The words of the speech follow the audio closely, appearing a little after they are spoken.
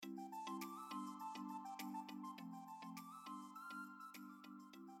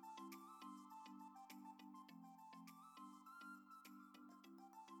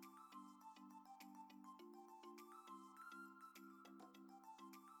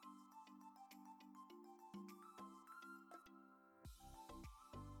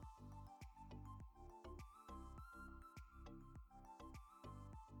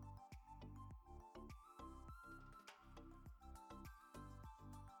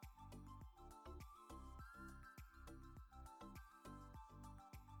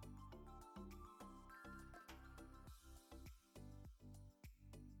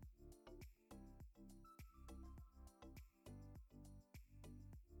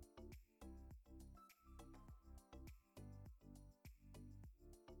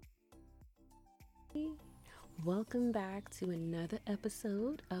everybody. Welcome back to another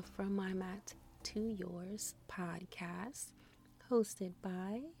episode of From My Mat to Yours podcast, hosted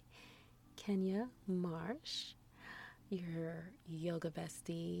by Kenya Marsh, your yoga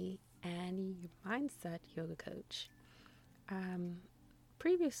bestie and your mindset yoga coach.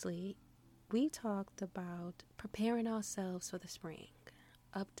 Previously, we talked about preparing ourselves for the spring,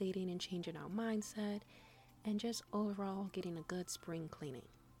 updating and changing our mindset, and just overall getting a good spring cleaning.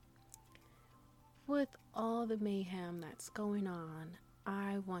 With all the mayhem that's going on,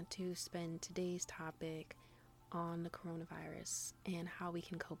 I want to spend today's topic on the coronavirus and how we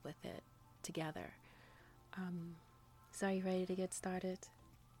can cope with it together. So are you ready to get started?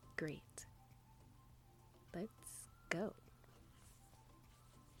 Great. Let's go.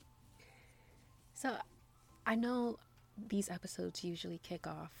 So I know these episodes usually kick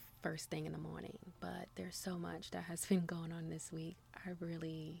off first thing in the morning, but there's so much that has been going on this week. I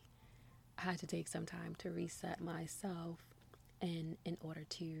really had to take some time to reset myself in order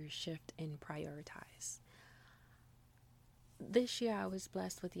to shift and prioritize. This year I was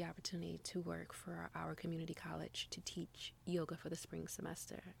blessed with the opportunity to work for our community college to teach yoga for the spring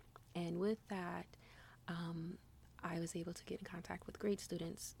semester. And with that, I was able to get in contact with great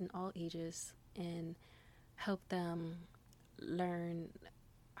students in all ages and help them learn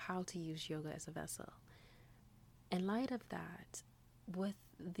how to use yoga as a vessel. In light of that, with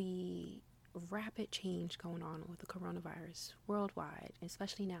the rapid change going on with the coronavirus worldwide,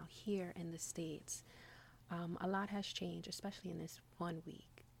 especially now here in the States, a lot has changed, especially in this 1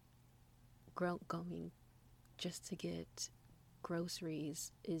 week. Going just to get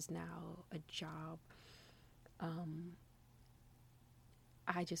groceries is now a job.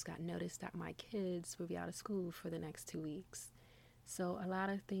 I just got notice that my kids will be out of school for the next 2 weeks. So a lot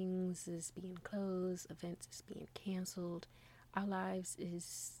of things is being closed, events is being canceled. Our lives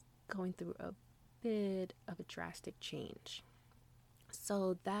is going through a bit of a drastic change.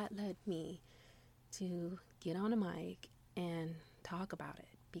 So that led me to get on a mic and talk about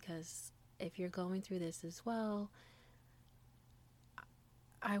it, because if you're going through this as well,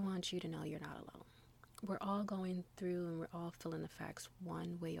 I want you to know you're not alone. We're all going through and we're all feeling the effects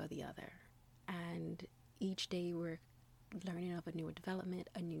one way or the other. And each day we're learning of a new development,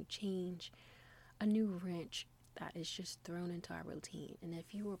 a new change, a new wrench that is just thrown into our routine. And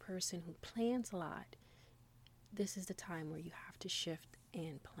if you're a person who plans a lot, this is the time where you have to shift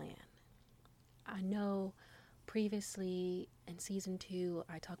and plan. I know previously in season 2,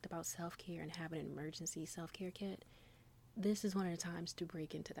 I talked about self-care and having an emergency self-care kit. This is one of the times to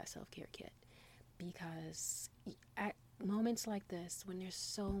break into that self-care kit, because at moments like this, when there's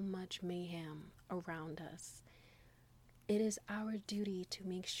so much mayhem around us, it is our duty to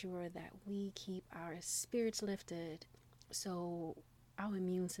make sure that we keep our spirits lifted so our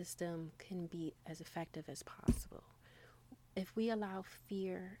immune system can be as effective as possible. If we allow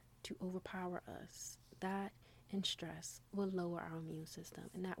fear to overpower us, that and stress will lower our immune system,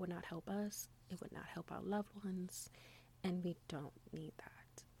 and that would not help us. It would not help our loved ones, and we don't need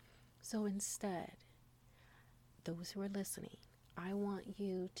that. So instead, those who are listening, I want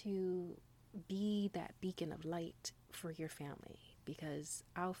you to be that beacon of light for your family, because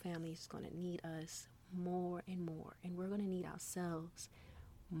our family is going to need us more and more, and we're going to need ourselves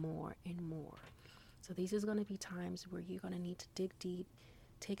more and more. So these is going to be times where you're going to need to dig deep,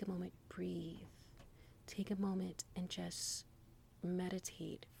 take a moment, breathe, take a moment and just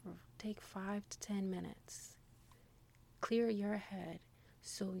meditate take 5 to 10 minutes. Clear your head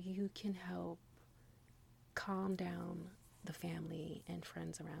so you can help calm down the family and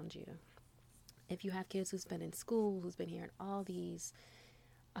friends around you. If you have kids who's been in school, who's been hearing all these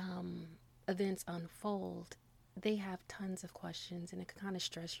events unfold, they have tons of questions, and it can kind of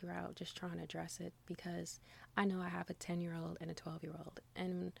stress you out just trying to address it, because I know I have a 10-year-old and a 12-year-old,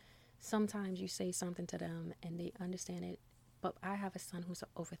 and sometimes you say something to them and they understand it, but I have a son who's an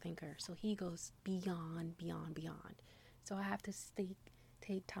overthinker, so he goes beyond. So I have to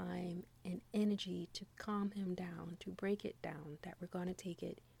take time and energy to calm him down, to break it down, that we're going to take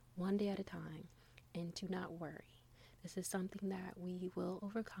it one day at a time, and to not worry. This is something that we will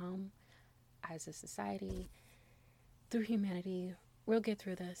overcome as a society, through humanity. We'll get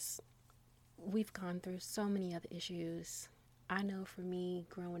through this. We've gone through so many other issues. I know for me,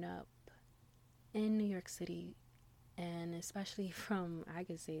 growing up in New York City, and especially from, I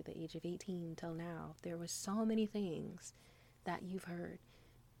could say, the age of 18 till now, there were so many things that you've heard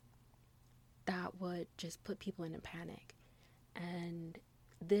that would just put people in a panic. And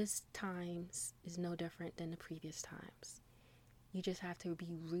this times is no different than the previous times. You just have to be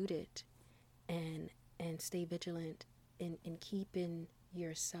rooted and stay vigilant in keeping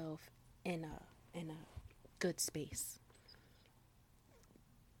yourself in a in a good space.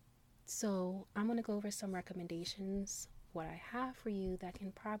 So I'm going to go over some recommendations, what I have for you that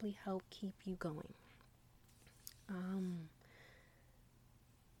can probably help keep you going.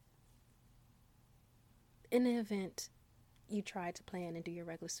 In the event you try to plan and do your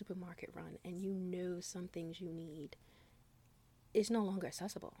regular supermarket run and you know some things you need is no longer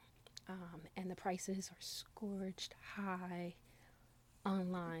accessible, and the prices are scorched high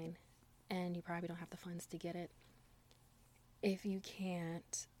online, and you probably don't have the funds to get it. If you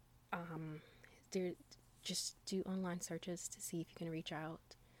can't, just do online searches to see if you can reach out.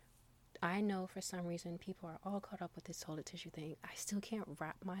 I know for some reason people are all caught up with this toilet tissue thing. I still can't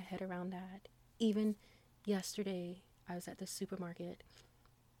wrap my head around that. Even yesterday, I was at the supermarket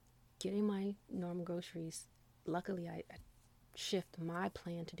getting my normal groceries. Luckily, I shift my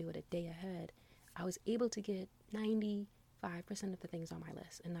plan to do it a day ahead. I was able to get 95% of the things on my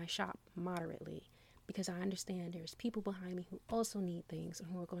list, and I shop moderately because I understand there's people behind me who also need things and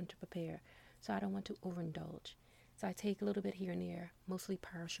who are going to prepare, so I don't want to overindulge. So I take a little bit here and there, mostly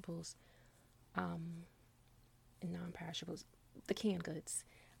perishables, and non-perishables, the canned goods,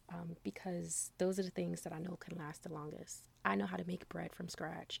 because those are the things that I know can last the longest. I know how to make bread from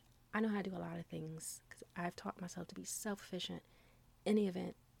scratch. I know how to do a lot of things because I've taught myself to be self-sufficient in the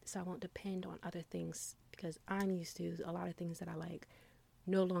event, so I won't depend on other things, because I'm used to a lot of things that I like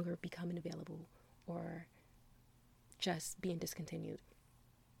no longer becoming available or just being discontinued.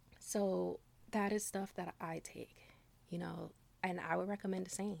 So that is stuff that I take, and I would recommend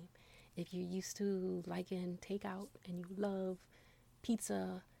the same. If you're used to liking takeout and you love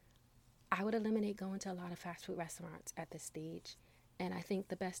pizza, I would eliminate going to a lot of fast food restaurants at this stage. And I think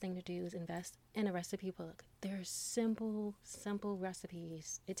the best thing to do is invest in a recipe book. There's simple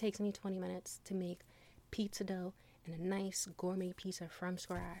recipes. It takes me 20 minutes to make pizza dough and a nice gourmet pizza from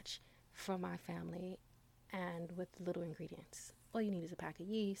scratch for my family, and with little ingredients. All you need is a pack of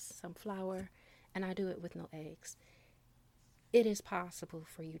yeast, some flour, and I do it with no eggs. It is possible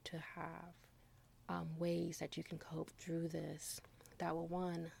for you to have ways that you can cope through this that will,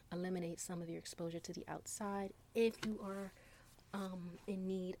 one, eliminate some of your exposure to the outside if you are in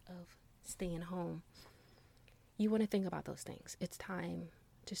need of staying home. You want to think about those things. It's time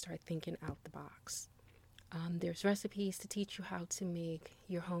to start thinking out the box. There's recipes to teach you how to make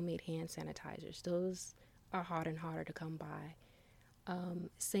your homemade hand sanitizers. Those are harder and harder to come by.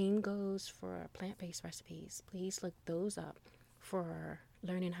 Same goes for plant-based recipes. Please look those up for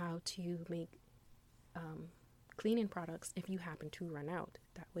learning how to make cleaning products if you happen to run out.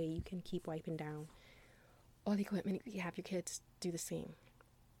 That way you can keep wiping down all the equipment. You have your kids do the same.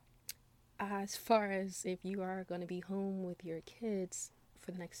 As far as if you are going to be home with your kids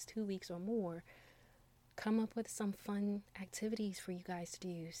for the next 2 weeks or more, come up with some fun activities for you guys to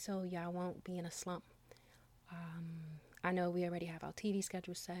do so y'all won't be in a slump. I know we already have our TV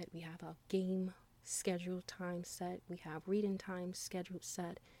schedule set. We have our game schedule time set. We have reading time scheduled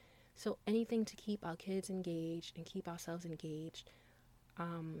set. So anything to keep our kids engaged and keep ourselves engaged.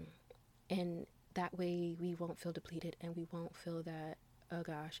 And that way we won't feel depleted, and we won't feel that, oh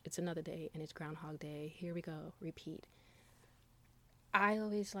gosh, it's another day and it's Groundhog Day. Here we go, repeat. I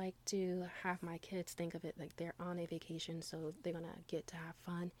always like to have my kids think of it like they're on a vacation, so they're going to get to have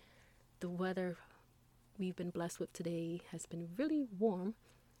fun. The weather we've been blessed with today has been really warm,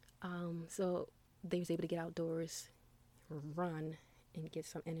 so they was able to get outdoors, run, and get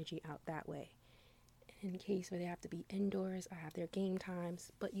some energy out that way. In case where they have to be indoors, I have their game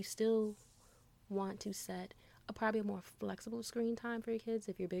times, but you still want to set probably a more flexible screen time for your kids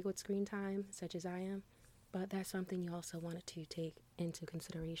if you're big with screen time, such as I am. But that's something you also wanted to take into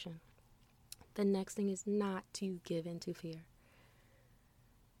consideration. The next thing is not to give in to fear.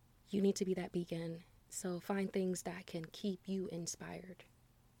 You need to be that beacon. So find things that can keep you inspired.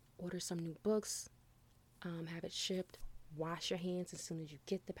 Order some new books, have it shipped. Wash your hands as soon as you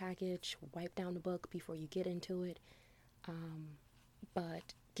get the package. Wipe down the book before you get into it.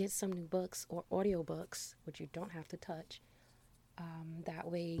 But get some new books or audiobooks, which you don't have to touch.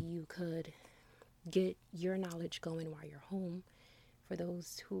 That way you could get your knowledge going while you're home, for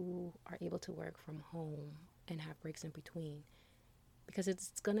those who are able to work from home and have breaks in between. Because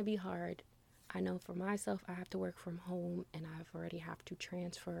it's going to be hard. I know for myself, I have to work from home, and I've already have to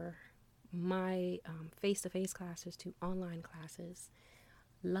transfer my face-to-face classes to online classes.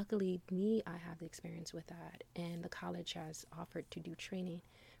 Luckily, I have the experience with that, and the college has offered to do training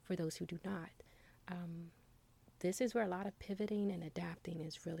for those who do not. This is where a lot of pivoting and adapting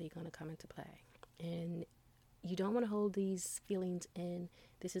is really going to come into play. And you don't want to hold these feelings in.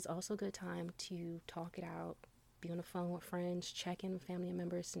 This is also a good time to talk it out be on the phone with friends, check in with family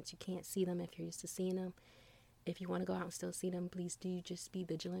members since you can't see them if you're used to seeing them. If you want to go out and still see them, please do just be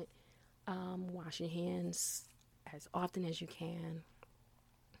vigilant. Wash your hands as often as you can,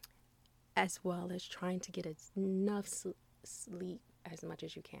 as well as trying to get enough sleep as much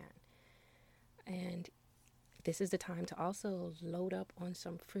as you can. And this is the time to also load up on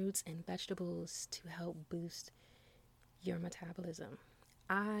some fruits and vegetables to help boost your metabolism.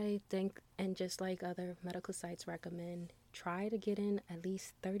 I think, and just like other medical sites recommend, try to get in at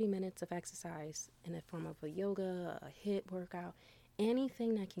least 30 minutes of exercise in the form of a yoga, a HIIT workout,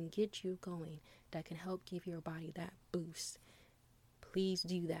 anything that can get you going, that can help give your body that boost. Please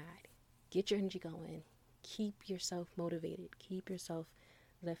do that. Get your energy going. Keep yourself motivated. Keep yourself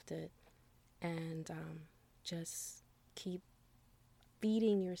lifted. And just keep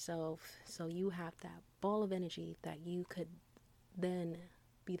feeding yourself so you have that ball of energy that you could then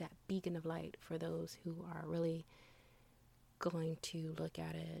be that beacon of light for those who are really going to look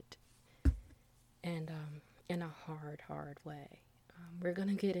at it and in a hard way. We're going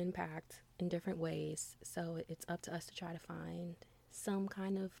to get impact in different ways, so it's up to us to try to find some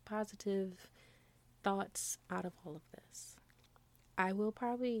kind of positive thoughts out of all of this. I will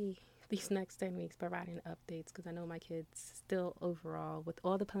probably these next 10 weeks providing updates because I know my kids still overall, with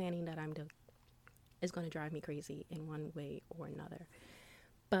all the planning that I'm doing, is going to drive me crazy in one way or another.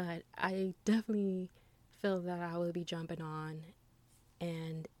 But I definitely feel that I will be jumping on.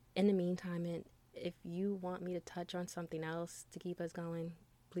 And in the meantime, if you want me to touch on something else to keep us going,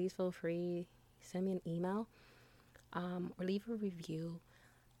 please feel free. Send me an email or leave a review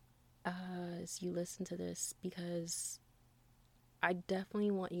as you listen to this, because I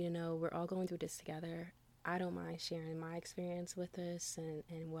definitely want you to know we're all going through this together. I don't mind sharing my experience with this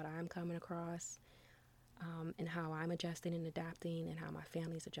and what I'm coming across. And how I'm adjusting and adapting, and how my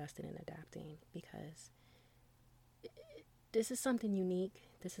family's adjusting and adapting, because this is something unique.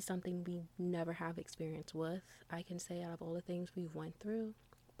 This is something we never have experience with, I can say, out of all the things we've went through.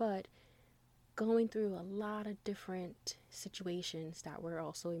 But going through a lot of different situations that were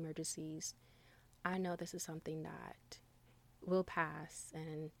also emergencies, I know this is something that will pass,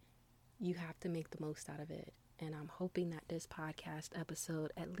 and you have to make the most out of it. And I'm hoping that this podcast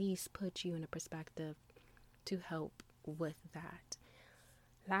episode at least puts you in a perspective to help with that.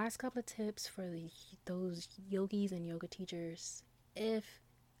 Last couple of tips for those yogis and yoga teachers: if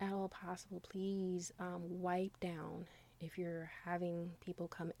at all possible, please wipe down. If you're having people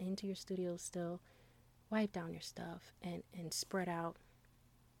come into your studio still, wipe down your stuff and spread out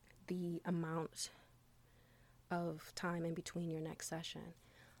the amount of time in between your next session.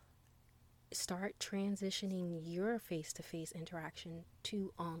 Start transitioning your face-to-face interaction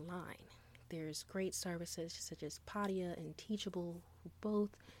to online. There's great services such as Podia and Teachable,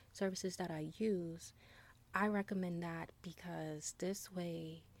 both services that I use. I recommend that because this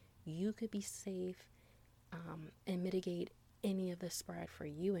way you could be safe and mitigate any of the spread for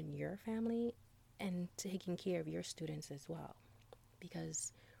you and your family, and taking care of your students as well.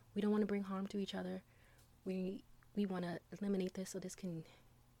 Because we don't want to bring harm to each other. We want to eliminate this so the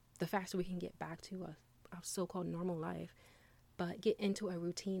faster we can get back to our so-called normal life, but get into a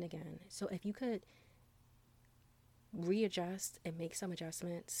routine again. So if you could readjust and make some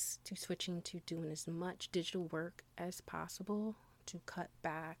adjustments to switching to doing as much digital work as possible to cut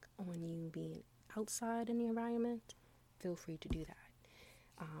back on you being outside in the environment, feel free to do that.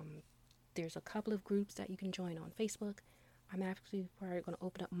 There's a couple of groups that you can join on Facebook. I'm actually probably going to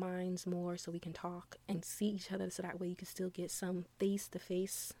open up Minds more so we can talk and see each other, so that way you can still get some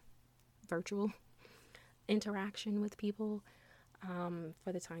face-to-face virtual interaction with people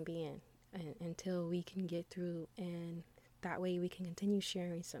for the time being, and until we can get through, and that way we can continue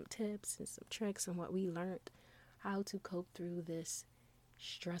sharing some tips and some tricks on what we learned, how to cope through this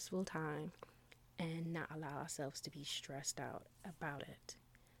stressful time and not allow ourselves to be stressed out about it.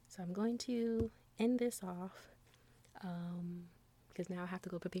 So I'm going to end this off because now I have to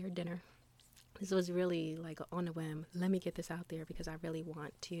go prepare dinner. This was really like on a whim. Let me get this out there because I really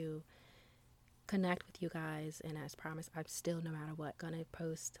want to connect with you guys, and as promised, I'm still, no matter what, gonna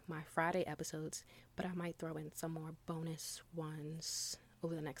post my Friday episodes, but I might throw in some more bonus ones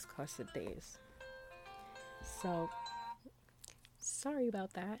over the next course of days. So sorry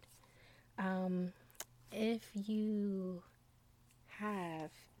about that. If you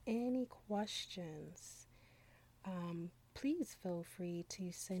have any questions, please feel free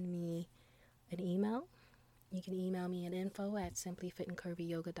to send me an email. You can email me at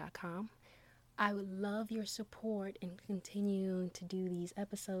info@simplyfitandcurvyyoga.com. I would love your support in continuing to do these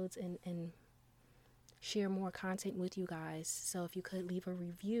episodes and share more content with you guys. So if you could leave a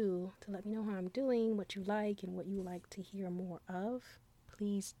review to let me know how I'm doing, what you like, and what you would like to hear more of,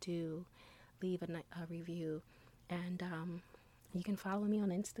 please do leave a review. And you can follow me on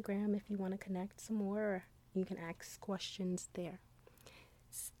Instagram if you want to connect some more. Or you can ask questions there.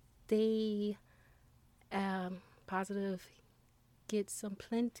 Stay positive. Get some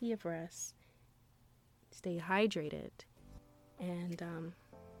plenty of rest. Stay hydrated. And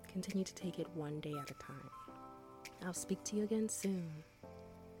continue to take it one day at a time. I'll speak to you again soon.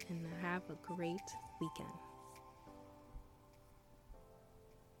 And have a great weekend.